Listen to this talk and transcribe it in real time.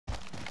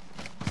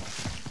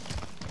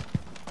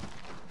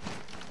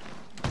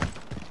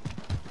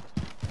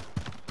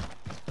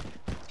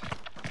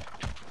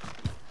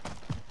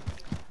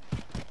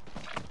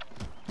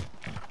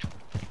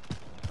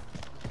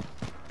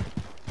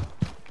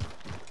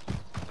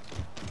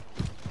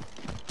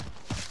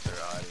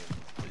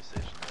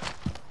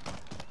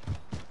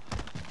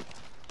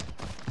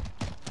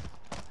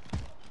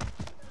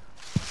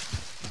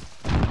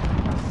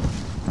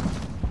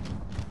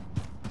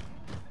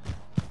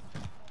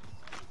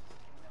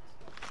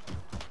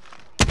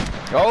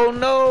Oh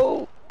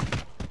no!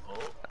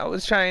 Oh, I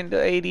was trying to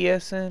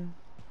ADS in.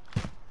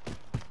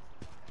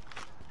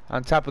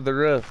 On top of the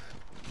roof.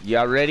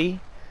 Y'all ready?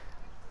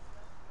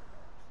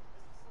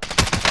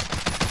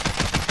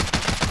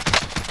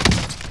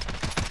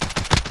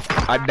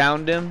 I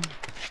downed him.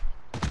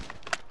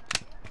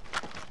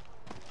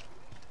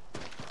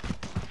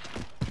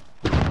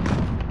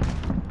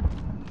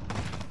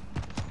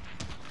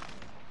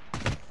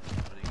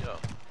 where'd he go?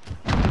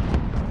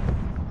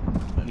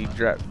 He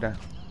dropped down.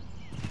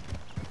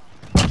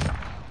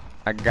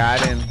 I got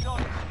him.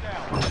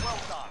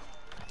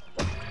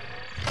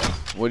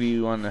 What do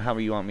you want? How do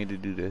you want me to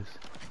do this?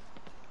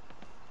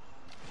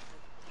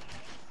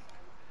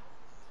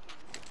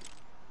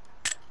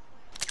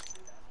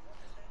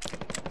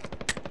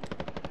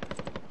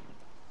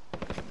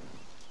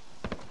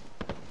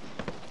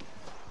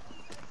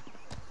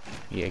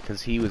 Yeah,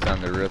 cause he was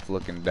on the roof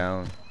looking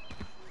down.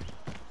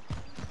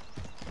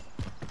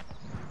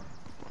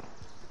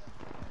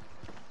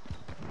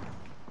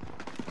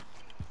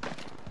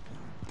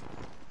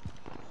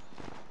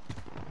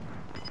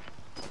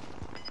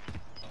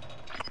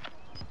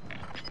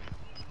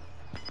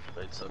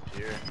 Lights up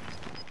here.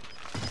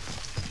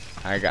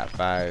 I got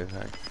 5.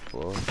 I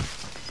full.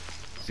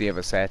 Does he have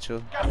a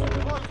satchel?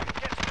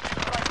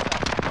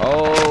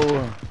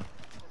 Oh!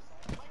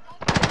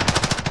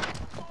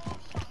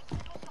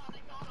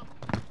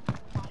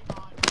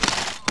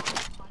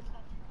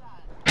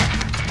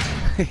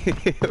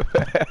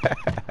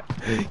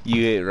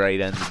 You hit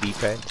right on the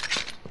D-pad.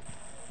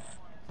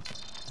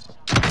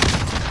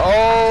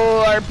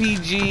 Oh,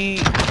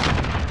 RPG!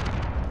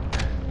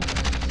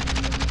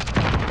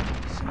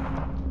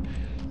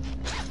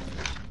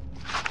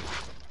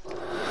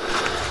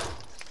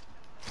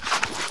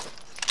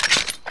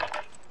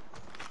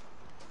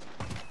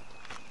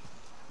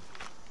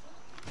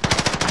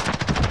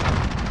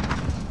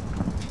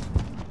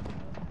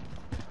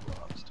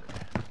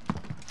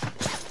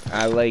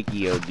 I like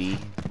EOD.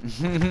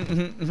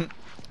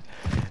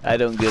 I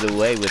don't get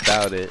away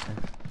without it.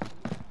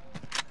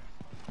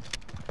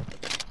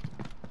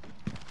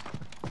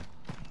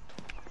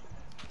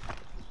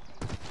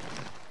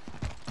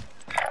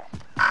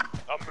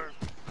 I'm moving.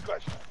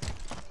 Flashlight.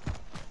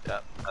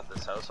 Yeah, at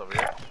this house over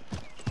here.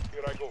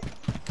 Here I go.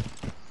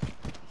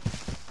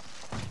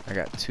 I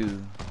got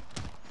 2.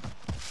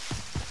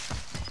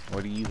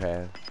 What do you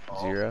have?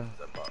 Oh, 0?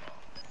 that bottom.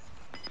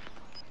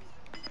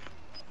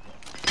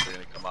 They're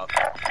gonna come up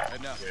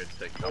here to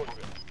take cover.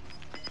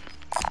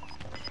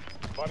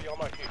 Body on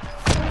my hip.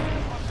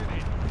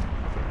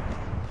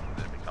 They're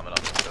gonna be coming up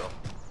the hill.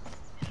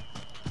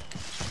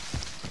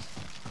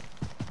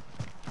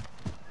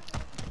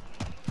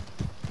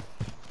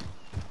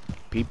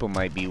 People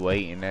might be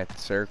waiting at the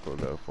circle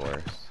though for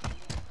us.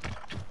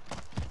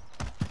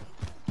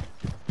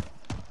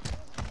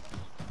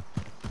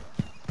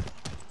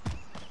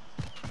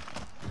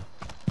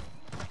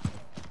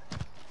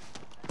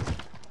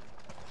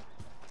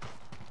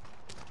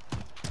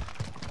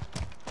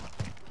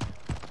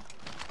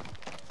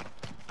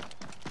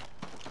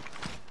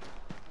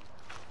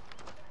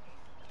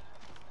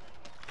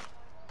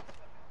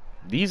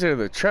 These are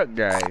the truck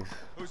guys.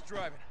 Who's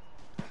driving?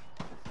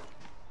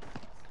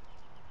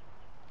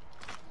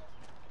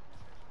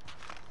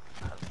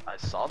 I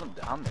saw them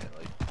down there.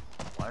 Like,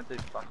 why aren't they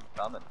fucking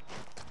coming?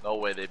 No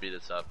way they beat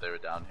us up. They were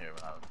down here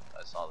when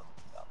I saw them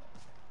down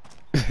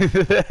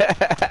there.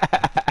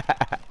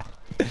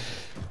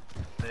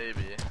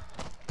 Maybe.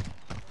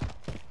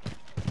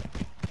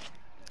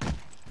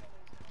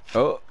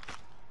 Oh.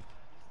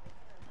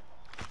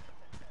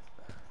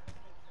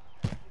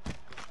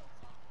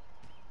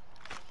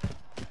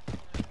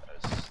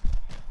 There's a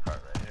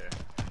cart right here.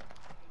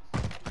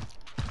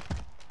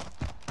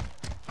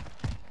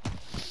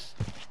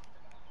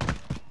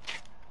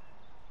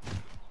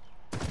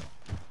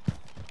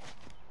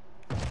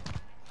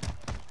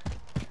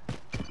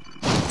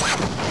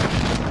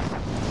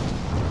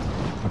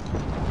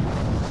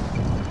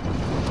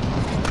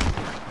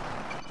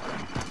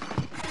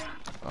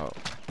 Oh.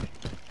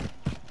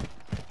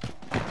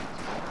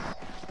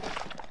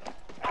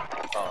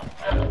 Oh.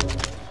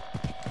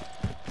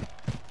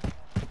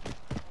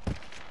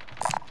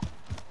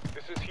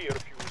 This is here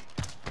if you need.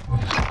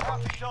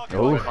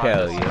 Oh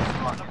hell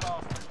yeah.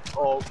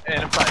 Oh,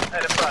 and in front,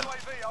 and in front.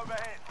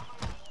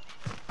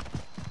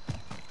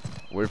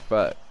 We're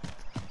fucked.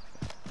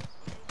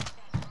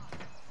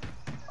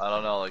 I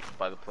don't know, like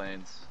by the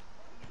planes.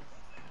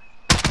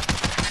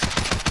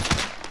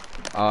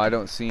 Oh, I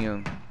don't see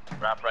him.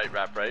 Wrap right,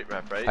 wrap right,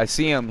 wrap right. I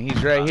see him.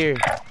 He's right here.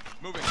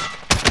 Moving.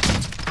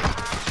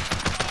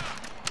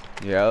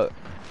 Yeah.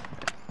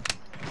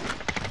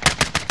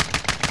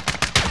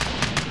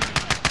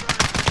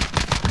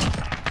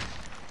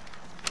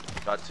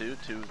 Got two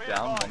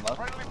down, one left.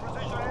 Friendly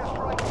precision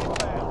airstrike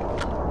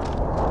inbound.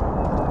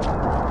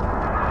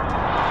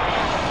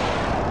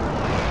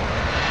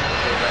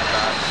 Go right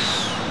back.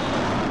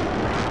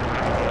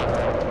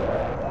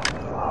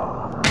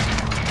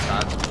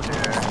 That's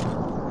here.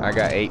 I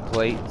got 8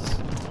 plates.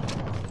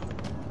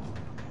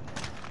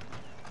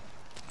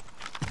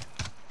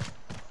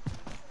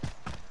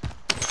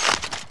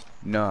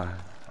 No,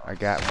 I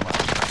got one.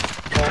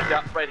 Oh,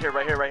 yeah, right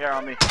here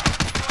on me.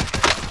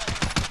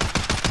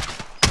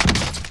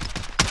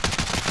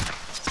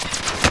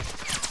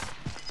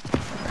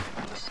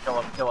 Just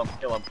kill him.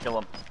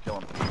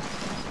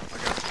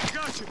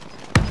 Got you.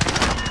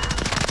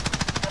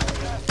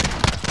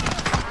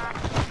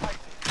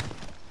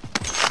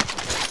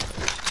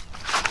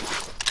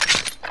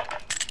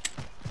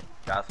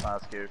 Gas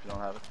mask here if you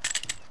don't have it.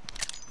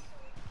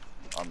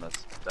 On this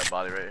dead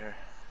body right here.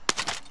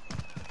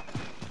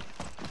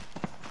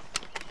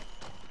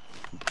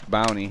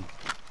 Bounty.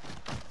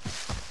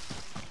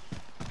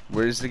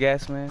 Where's the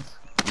gas mask?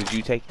 Did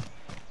you take it?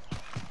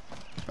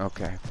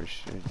 Okay, for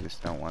sure.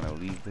 Just don't want to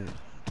leave it.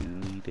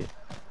 Delete it.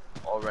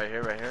 Oh, right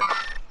here.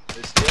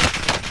 This kid.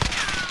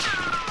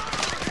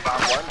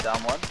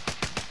 Down one.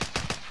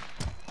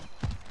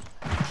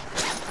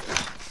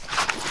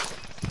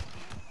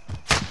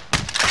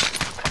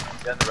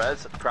 Getting the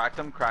res. Cracked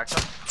him.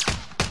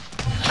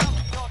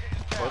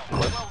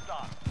 Well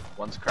done.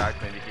 One's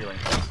cracked, maybe healing.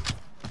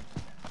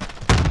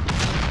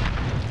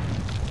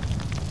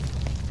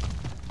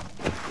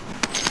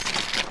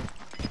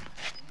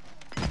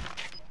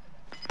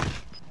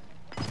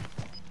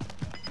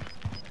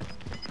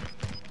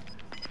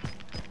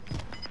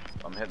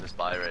 I'm hitting this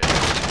body right here.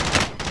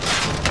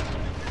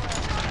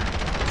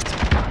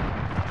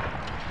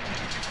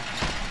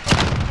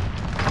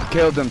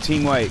 Killed them,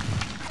 team white.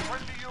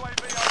 Friendly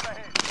UAV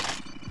overhead.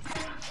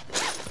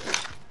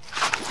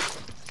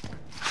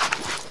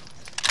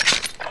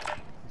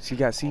 She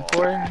got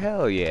C4?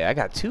 Hell yeah, I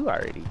got 2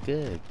 already.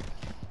 Good.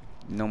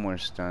 No more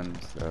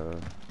stuns though.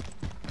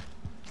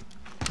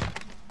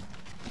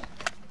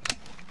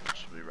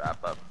 Should we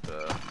wrap up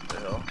the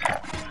hill?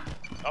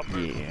 I'm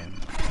moving. Yeah.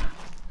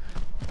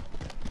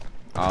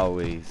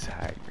 Always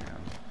high ground.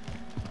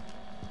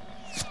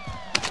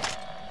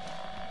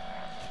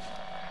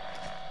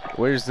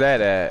 Where's that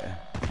at?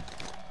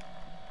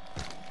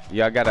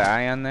 Y'all got an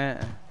eye on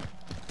that?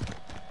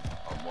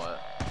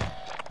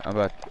 On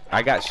what?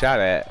 I got shot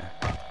at.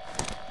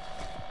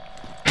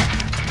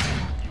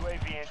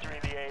 UAV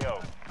entering the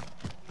AO.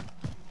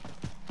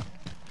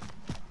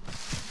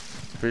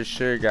 For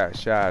sure got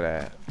shot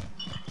at.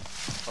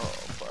 Oh,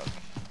 fuck.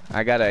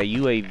 I got a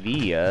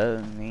UAV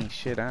up. Ain't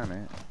shit on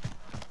it.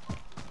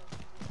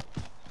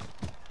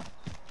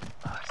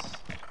 Nice.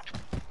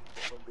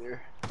 One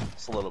beer.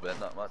 Just a little bit,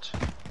 not much.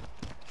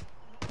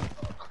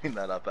 I'll clean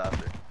that up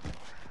after.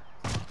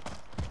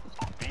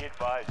 Be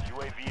advised,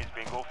 UAV is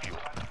bingo fuel.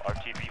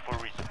 RTB for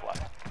resupply.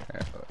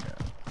 Oh, yeah.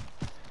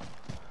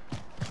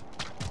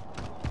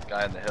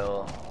 Guy in the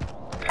hill.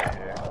 Right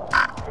here.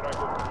 Here I go.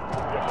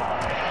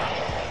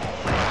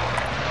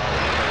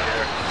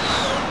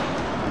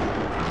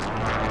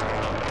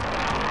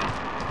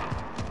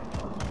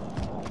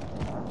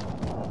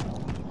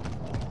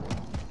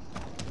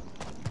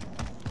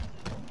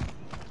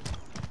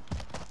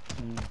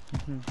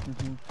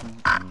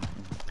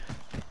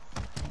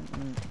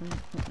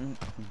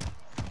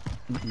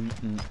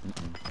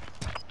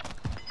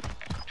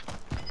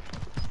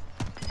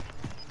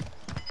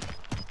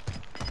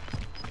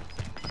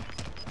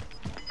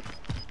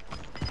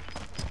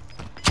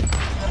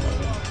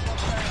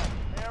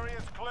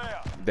 Area's clear.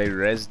 They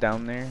res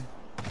down there.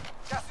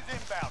 Gas is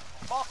inbound.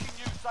 Marking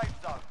new safe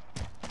zone.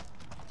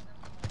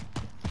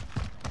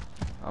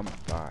 I'm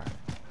fine.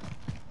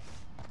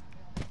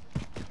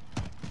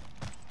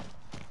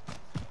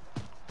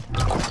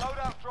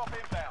 Loadout drop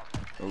inbound.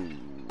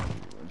 Ooh,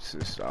 it's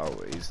just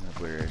always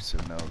where it's a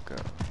no-go.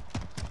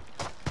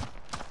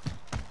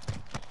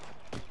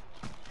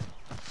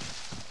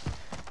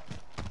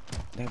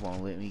 They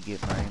won't let me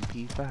get my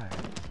MP5.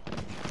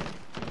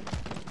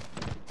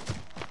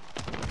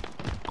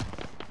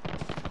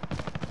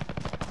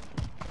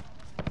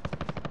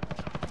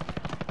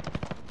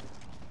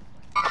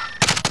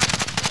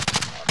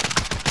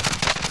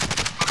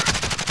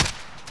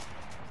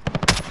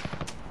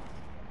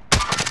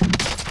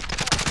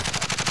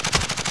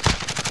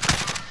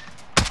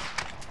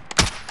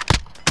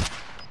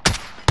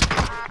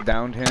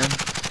 Downed him.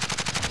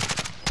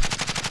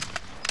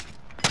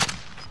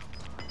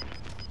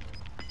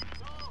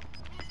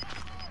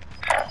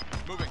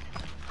 Moving.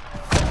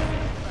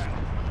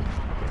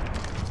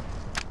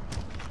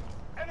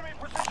 Enemy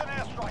precision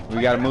airstrike.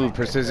 We gotta move.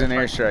 Precision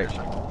airstrike.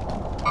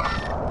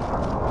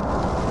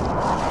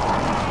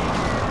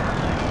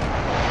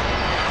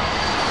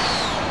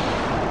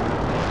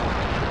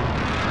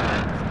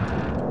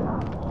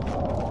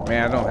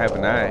 Man, I don't have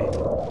an eye.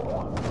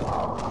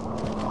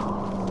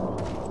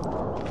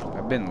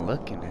 I've been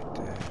looking at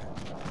that.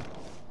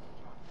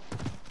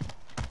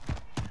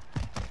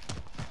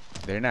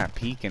 They're not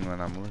peeking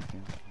when I'm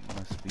looking.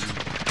 Must be.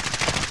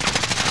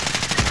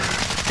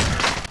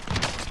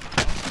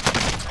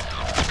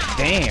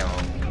 Damn.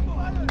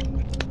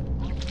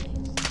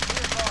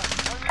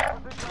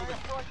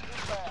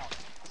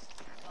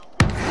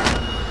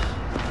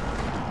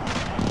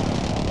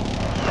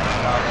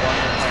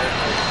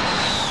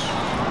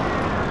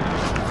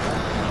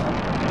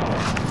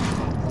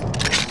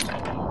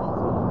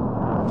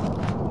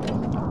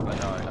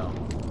 I know.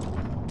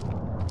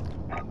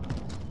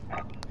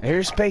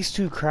 Airspace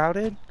too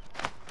crowded?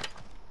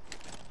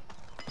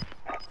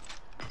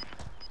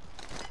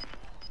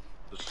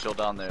 Just chill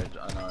down there.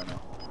 I know.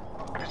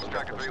 This is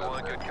Striker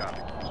 3-1, good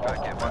copy.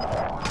 Strike inbound.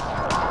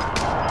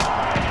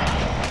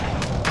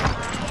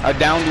 I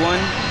downed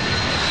one.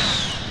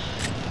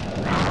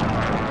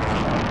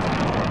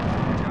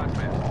 Shots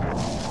missed.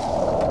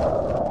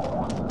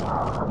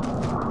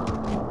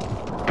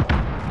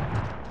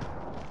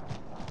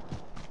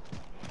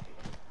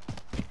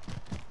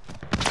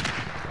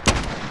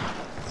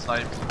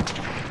 Snipe.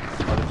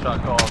 Oh, the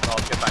truck. Oh,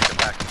 get back.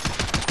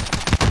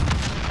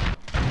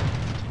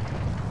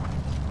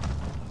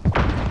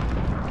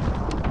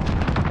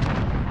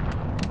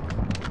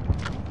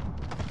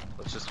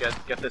 Let's just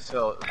get this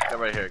hill. Get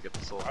right here. Get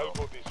this little I'll hill.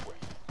 go this way.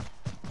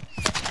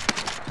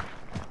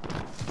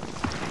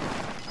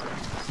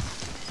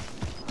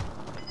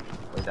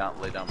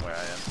 Lay down where I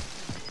am.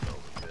 So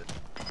we're good.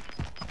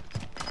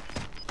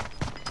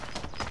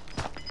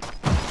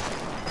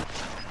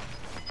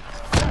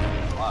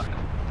 Fuck.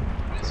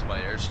 Missed my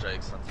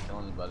airstrikes. Not to kill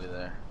anybody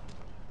there.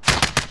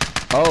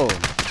 Oh,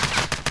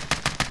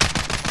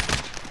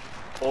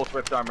 Both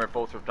ripped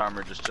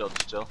armor. Just chill.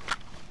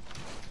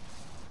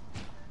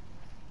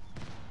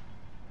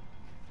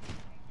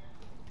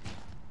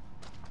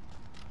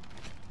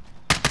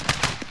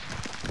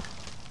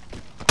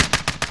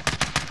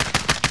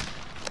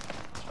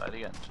 Try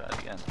it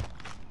again.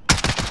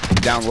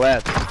 down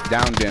left.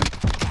 Downed him.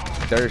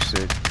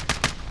 Thirsted.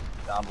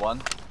 Down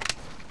one.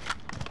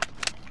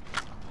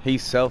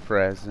 He's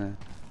self-resing.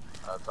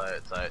 It's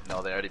alright.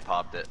 No, they already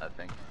popped it, I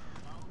think.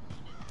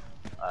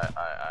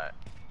 Alright.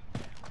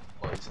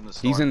 Well, he's in the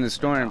storm. He's in the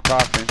storm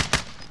popping.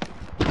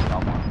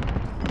 Down one.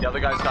 The other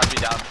guy's gotta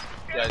be down.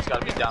 Yeah, he's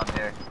gotta be down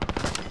here.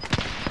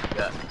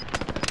 Yeah.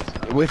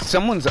 If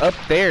someone's up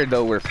there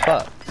though, we're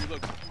fucked.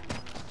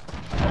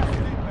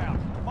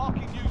 Inbound.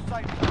 Marking new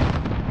safe zone.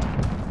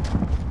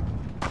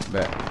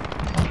 Bet.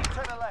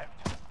 To the left.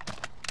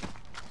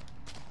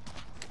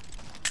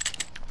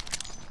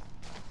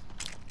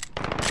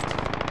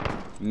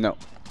 No.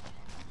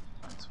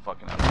 It's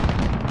fucking up.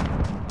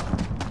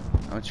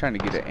 I'm trying to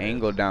get an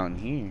angle down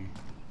here.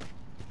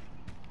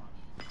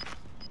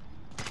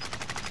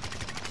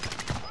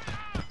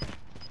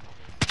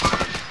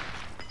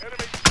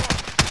 Enemy strong.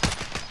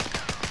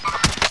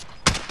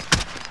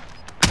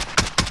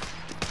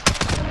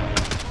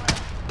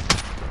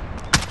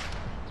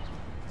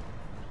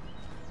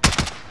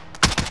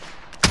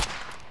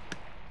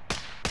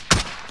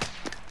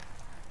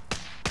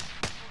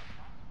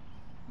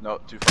 No,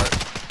 too far.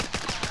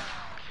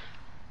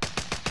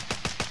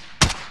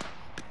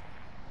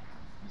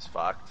 He's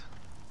fucked.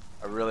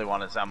 I really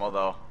want his ammo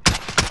though.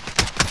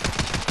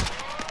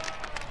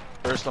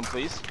 First one,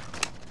 please.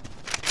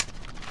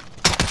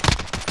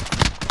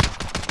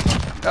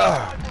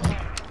 Ah,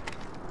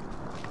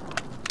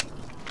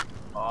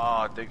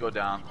 Oh, it did go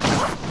down.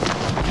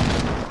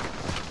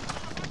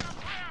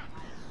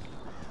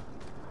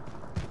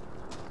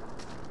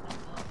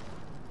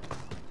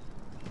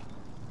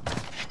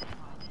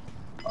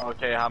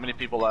 Okay, how many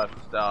people left?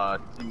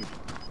 Team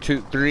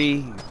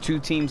 2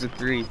 teams of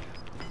 3.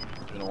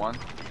 2 to 1?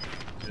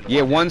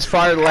 Yeah, one's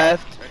far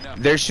left.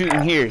 They're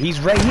shooting here. He's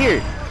right here.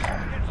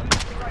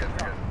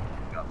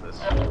 Got this.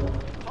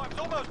 Time's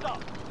almost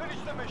up. Finish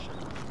the mission.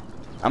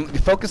 I'm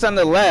focus on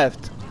the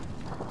left.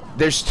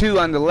 There's 2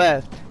 on the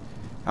left.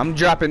 I'm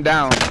dropping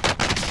down.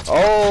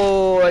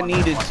 Oh, I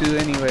needed to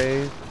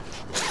anyway.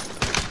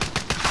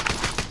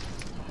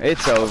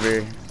 It's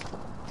over.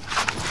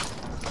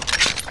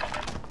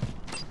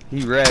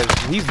 He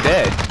rezzed. He's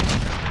dead.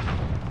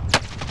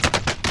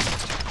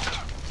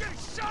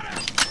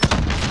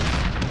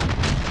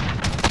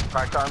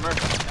 Cracked armor?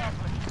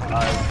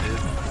 Nice, dude.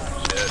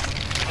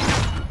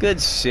 Shit.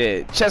 Good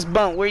shit. Chest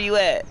bump, where you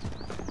at?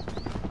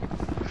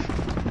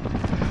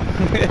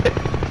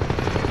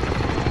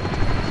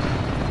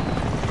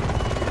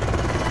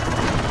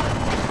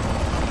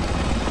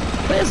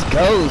 Let's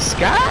go,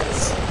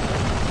 Scots.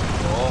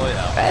 Oh,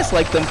 yeah. That's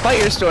like them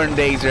Firestorm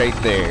days right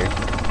there.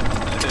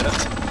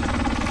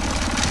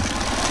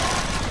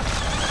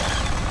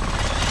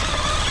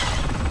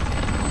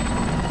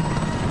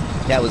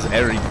 That was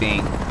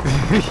everything.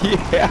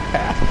 Yeah.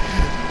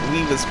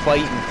 We was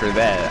fighting for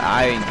that.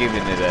 I ain't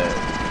giving it up.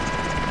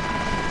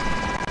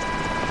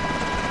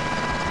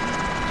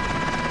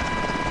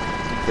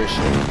 For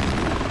sure.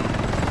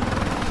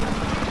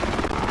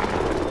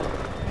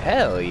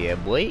 Hell yeah,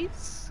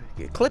 boys.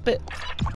 Clip it.